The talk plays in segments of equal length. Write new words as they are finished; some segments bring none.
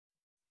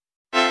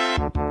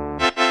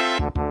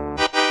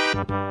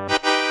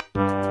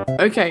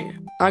Okay,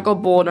 I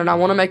got bored and I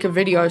want to make a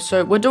video,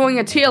 so we're doing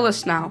a tier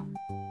list now.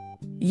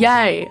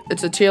 Yay!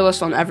 It's a tier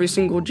list on every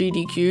single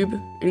GD cube,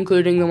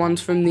 including the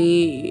ones from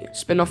the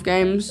spin-off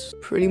games.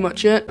 Pretty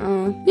much it.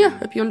 Yeah,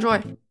 hope you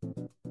enjoy.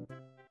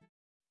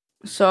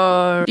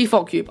 So,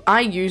 default cube.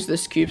 I use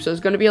this cube, so there's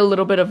going to be a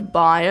little bit of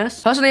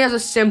bias. Personally, it has a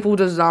simple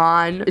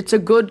design. It's a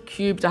good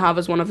cube to have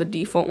as one of the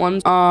default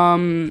ones.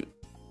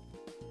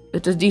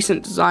 It's a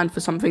decent design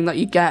for something that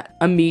you get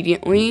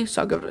immediately,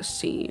 so I'll give it a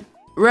C.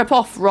 Rip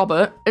off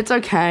Robert. It's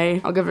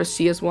okay. I'll give it a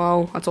C as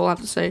well. That's all I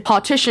have to say.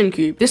 Partition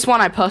cube. This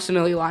one I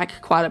personally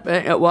like quite a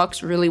bit. It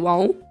works really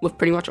well with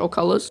pretty much all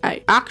colors.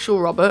 Hey, actual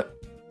Robert.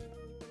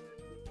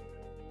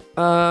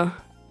 I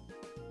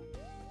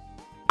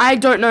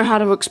don't know how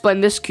to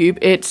explain this cube.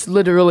 It's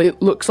literally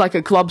looks like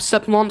a club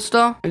step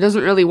monster. It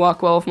doesn't really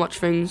work well with much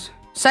things.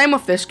 Same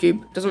with this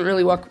cube. It doesn't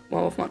really work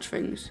well with much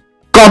things.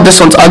 God, this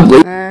one's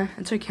ugly.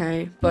 It's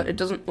okay, but it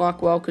doesn't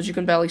work well because you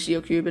can barely see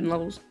your cube in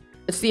levels.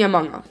 It's the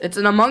Among Us. It's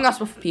an Among Us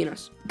with a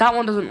penis. That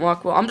one doesn't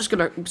work well. I'm just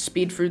gonna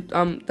speed through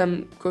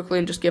them quickly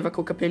and just give a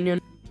quick opinion.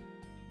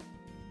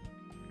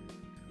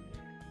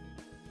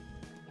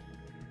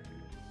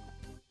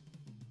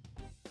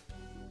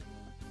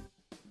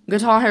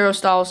 Guitar Hero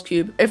Styles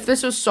cube. If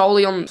this was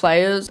solely on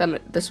players, then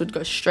this would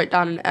go straight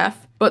down an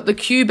F. But the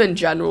cube in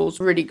general is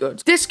really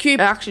good. This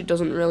cube actually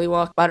doesn't really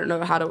work. I don't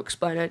know how to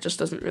explain it. It just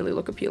doesn't really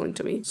look appealing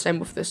to me. Same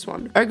with this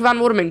one. Eric Van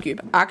Waterman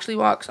cube actually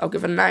works. I'll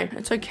give it an A.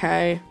 It's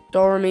okay.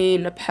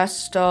 Dorami,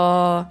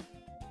 npestas,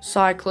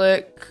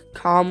 Cyclic,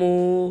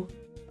 Carmel,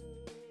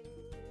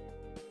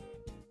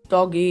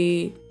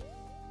 Doggy.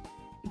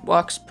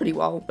 Works pretty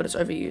well, but it's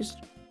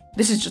overused.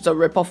 This is just a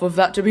rip-off of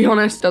that, to be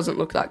honest. Doesn't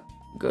look that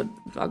good.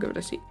 I'll give it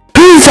a C.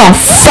 Who the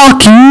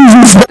fuck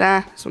is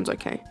that? This one's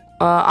okay.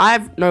 I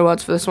have no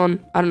words for this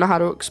one. I don't know how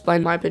to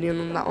explain my opinion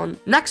on that one.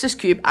 Nexus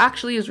cube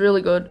actually is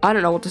really good. I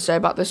don't know what to say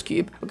about this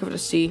cube. I'll give it a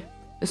C.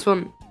 This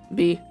one,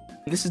 B.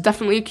 This is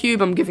definitely a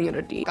cube. I'm giving it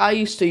a D. I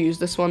used to use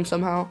this one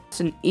somehow. It's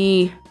an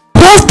E.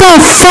 What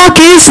the fuck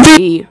is this?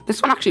 E.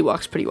 This one actually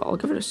works pretty well. I'll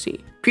give it a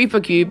C.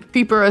 Creeper cube.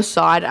 Creeper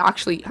aside, it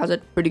actually has a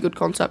pretty good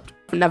concept.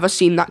 I've never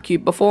seen that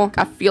cube before.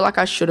 I feel like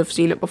I should have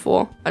seen it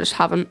before. I just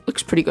haven't.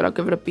 Looks pretty good. I'll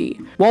give it a B.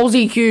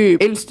 Wolsey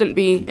cube. Instant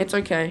B. It's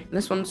okay.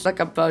 This one's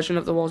like a version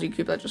of the Wolsey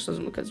cube that just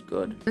doesn't look as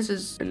good. This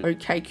is an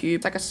okay cube.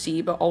 It's like a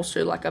C, but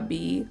also like a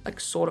B. Like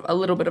sort of a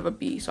little bit of a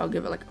B. So I'll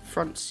give it like a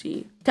front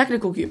C.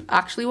 Technical cube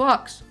actually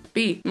works.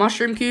 B.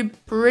 Mushroom cube.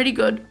 Pretty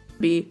good.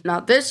 B. Now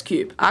this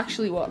cube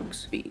actually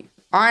works. B.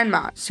 Iron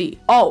Man. C.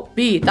 Oh,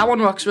 B. That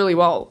one works really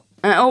well.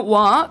 It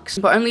works,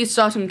 but only in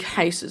certain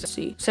cases.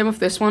 C. Same with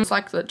this one. It's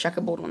like the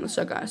checkerboard one, the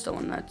Surgeist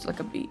one. That's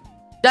like a B.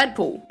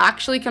 Deadpool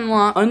actually can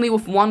work only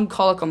with one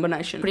color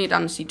combination. Putting it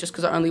down to C just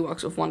because it only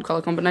works with one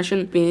color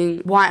combination, being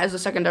white as a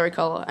secondary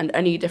color and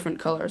any different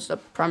color as a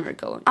primary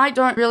color. I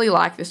don't really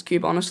like this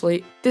cube,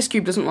 honestly. This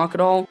cube doesn't work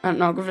at all.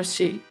 And I'll give it a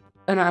C.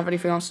 I don't have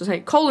anything else to say.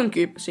 Colon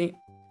cube. C.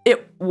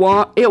 It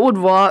would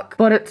work,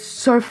 but it's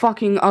so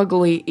fucking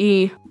ugly.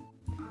 E.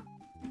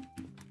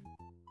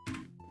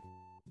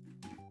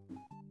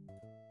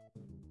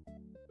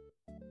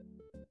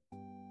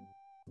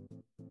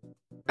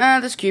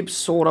 This cube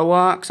sorta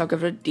works. I'll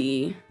give it a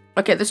D.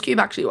 Okay, this cube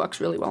actually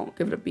works really well. I'll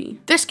give it a B.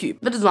 This cube,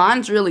 the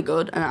design's really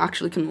good and it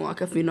actually can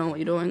work if you know what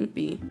you're doing.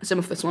 B. Same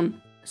with this one.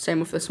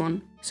 Same with this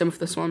one. Same with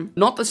this one.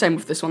 Not the same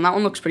with this one. That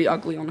one looks pretty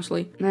ugly,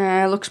 honestly.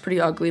 Nah, it looks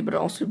pretty ugly, but it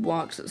also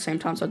works at the same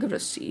time, so I'll give it a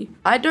C.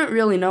 I don't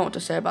really know what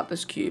to say about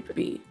this cube.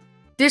 B.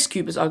 This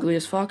cube is ugly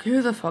as fuck.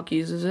 Who the fuck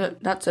uses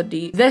it? That's a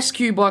D. This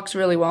cube works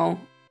really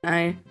well.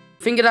 A.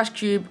 Finger Dash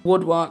cube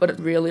would work, but it's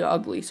really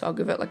ugly, so I'll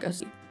give it like a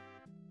C.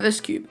 This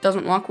cube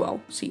doesn't work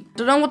well. C.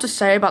 Don't know what to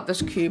say about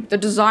this cube. The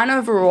design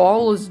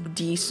overall is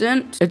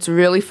decent. It's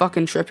really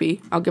fucking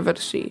trippy. I'll give it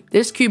a C.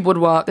 This cube would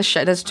work.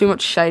 There's too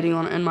much shading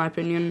on it in my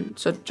opinion,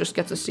 so it just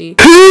gets a C.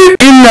 Who in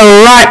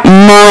the right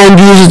mind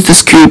uses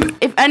this cube?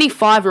 If any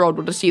 5-year-old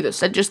were to see this,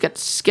 they'd just get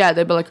scared.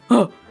 They'd be like,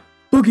 oh,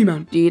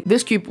 boogeyman. D.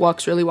 This cube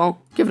works really well.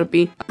 Give it a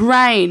B.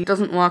 Brain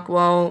doesn't work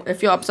well.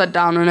 If you're upside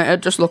down in it, it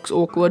just looks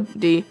awkward.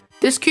 D.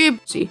 This cube,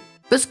 C.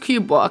 This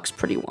cube works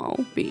pretty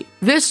well. B.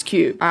 This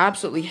cube, I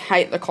absolutely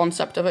hate the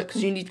concept of it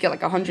because you need to get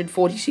like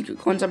 140 secret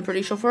coins, I'm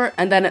pretty sure, for it.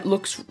 And then it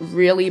looks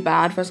really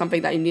bad for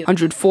something that you need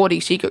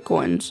 140 secret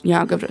coins. Yeah,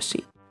 I'll give it a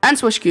C. And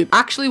Swish cube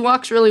actually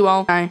works really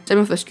well. A. Same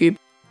with this cube.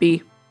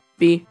 B.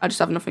 B. I just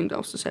have nothing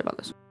else to say about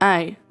this.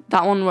 A.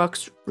 That one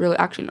works really,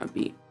 actually no,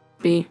 B.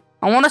 B.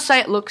 I want to say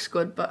it looks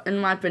good, but in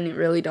my opinion, it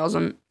really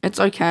doesn't. It's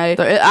okay.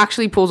 So it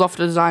actually pulls off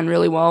the design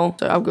really well,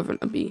 so I'll give it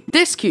a B.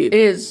 This cube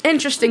is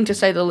interesting to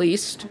say the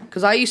least,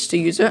 because I used to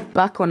use it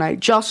back when I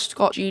just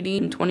got GD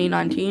in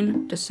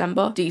 2019,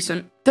 December.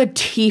 Decent. The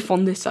teeth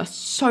on this are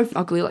so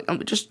ugly. Like,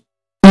 just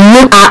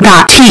look at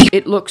that teeth.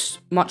 It looks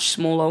much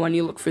smaller when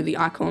you look through the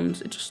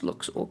icons. It just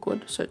looks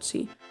awkward, so it's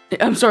C.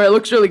 I'm sorry, it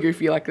looks really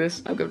goofy like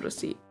this. I'll give it a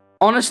C.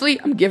 Honestly,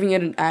 I'm giving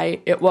it an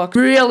A. It works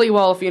really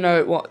well if you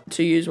know what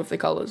to use with the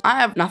colors. I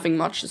have nothing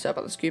much to say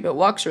about this cube. It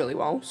works really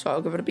well, so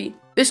I'll give it a B.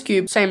 This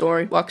cube, same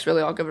story, works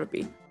really well. I'll give it a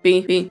B.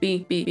 B, B,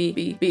 B, B, B,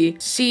 B, B.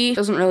 C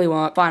doesn't really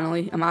work.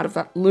 Finally, I'm out of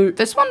that loop.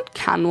 This one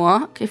can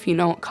work if you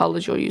know what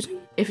colors you're using.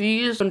 If you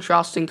use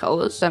contrasting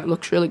colors, then it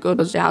looks really good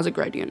because it has a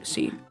gradient.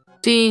 C,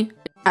 C,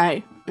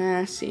 A.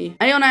 C.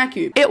 Aeonair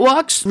cube. It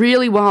works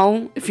really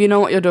well if you know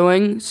what you're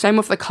doing. Same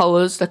with the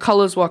colors. The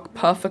colors work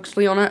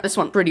perfectly on it. This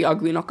one's pretty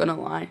ugly, not gonna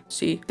lie.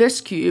 See,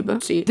 this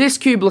cube. See, this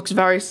cube looks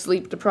very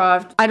sleep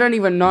deprived. I don't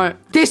even know.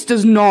 This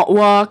does not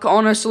work,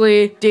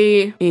 honestly.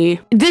 D, E.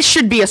 This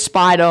should be a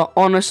spider,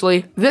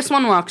 honestly. This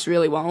one works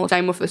really well.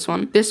 Same with this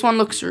one. This one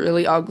looks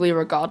really ugly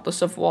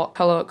regardless of what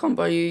color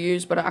combo you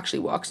use, but it actually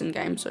works in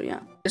game, so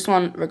yeah. This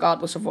one,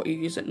 regardless of what you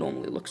use, it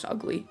normally looks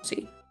ugly.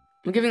 See,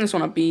 I'm giving this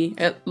one a B.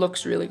 It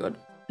looks really good.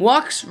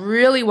 Works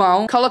really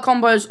well. Color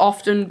combos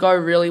often go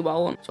really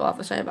well. That's all I have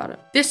to say about it.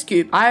 This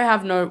cube, I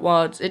have no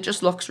words. It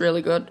just looks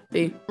really good.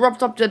 B.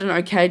 RobTop did an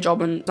okay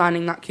job in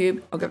designing that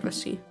cube. I'll give it a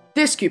C.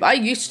 This cube, I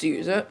used to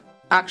use it.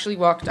 Actually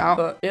worked out,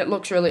 but it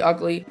looks really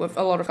ugly with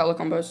a lot of color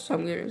combos, so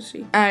I'm giving it a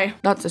C. A,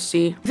 that's a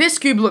C. This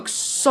cube looks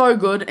so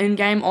good in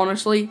game,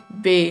 honestly.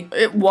 B,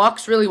 it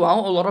works really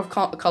well. A lot of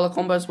color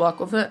combos work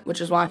with it, which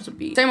is why it's a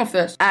B. Same with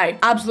this. A,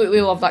 absolutely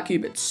love that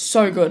cube. It's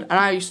so good, and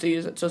I used to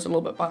use it, so it's a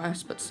little bit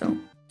biased, but still.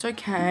 It's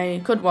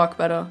okay. Could work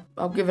better.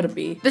 I'll give it a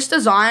B. This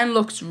design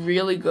looks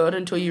really good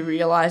until you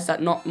realize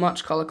that not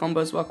much color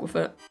combos work with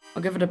it.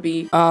 I'll give it a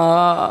B.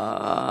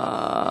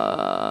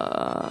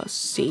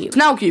 C.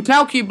 Snail cube.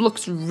 Snail cube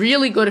looks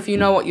really good if you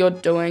know what you're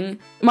doing.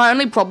 My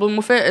only problem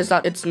with it is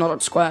that it's not a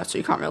square, so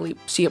you can't really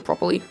see it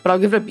properly. But I'll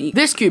give it a B.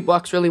 This cube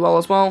works really well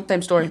as well.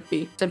 Same story,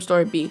 B. Same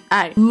story, B.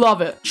 A.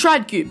 Love it.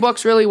 Shred cube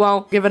works really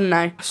well. Give it an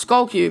A.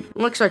 Skull cube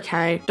looks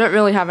okay. Don't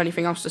really have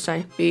anything else to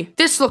say. B.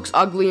 This looks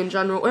ugly in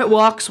general. It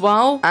works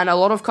well, and a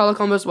lot of color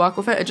combos work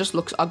with it. It just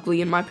looks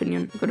ugly in my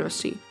opinion. I'll give it a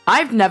C.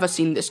 I've never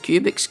seen this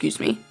cube, excuse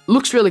me.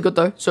 Looks really good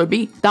though, so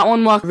B. That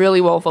one worked really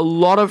well with a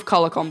lot of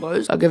color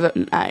combos. I'll give it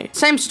an A.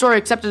 Same story,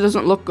 except it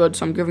doesn't look good,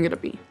 so I'm giving it a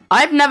B.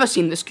 I've never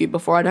seen this cube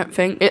before, I don't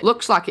think. It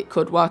looks like it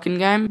could work in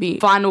game. B.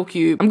 Final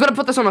cube. I'm gonna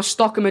put this on a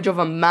stock image of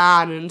a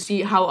man and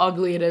see how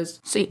ugly it is.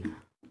 C.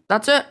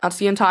 That's it. That's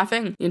the entire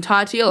thing. The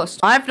entire tier list.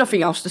 I have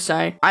nothing else to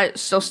say. I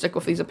still stick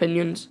with these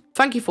opinions.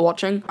 Thank you for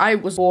watching. I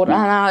was bored and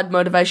I had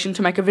motivation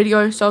to make a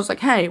video, so I was like,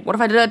 hey, what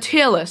if I did a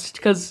tier list?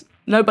 Because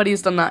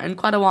nobody's done that in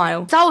quite a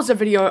while. That was a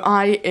video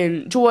I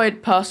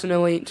enjoyed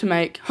personally to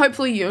make.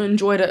 Hopefully you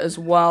enjoyed it as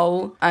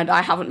well. And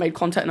I haven't made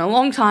content in a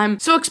long time,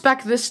 so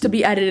expect this to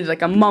be edited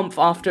like a month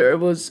after it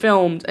was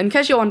filmed. In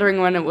case you're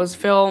wondering when it was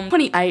filmed,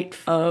 28th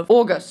of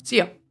August. See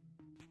ya.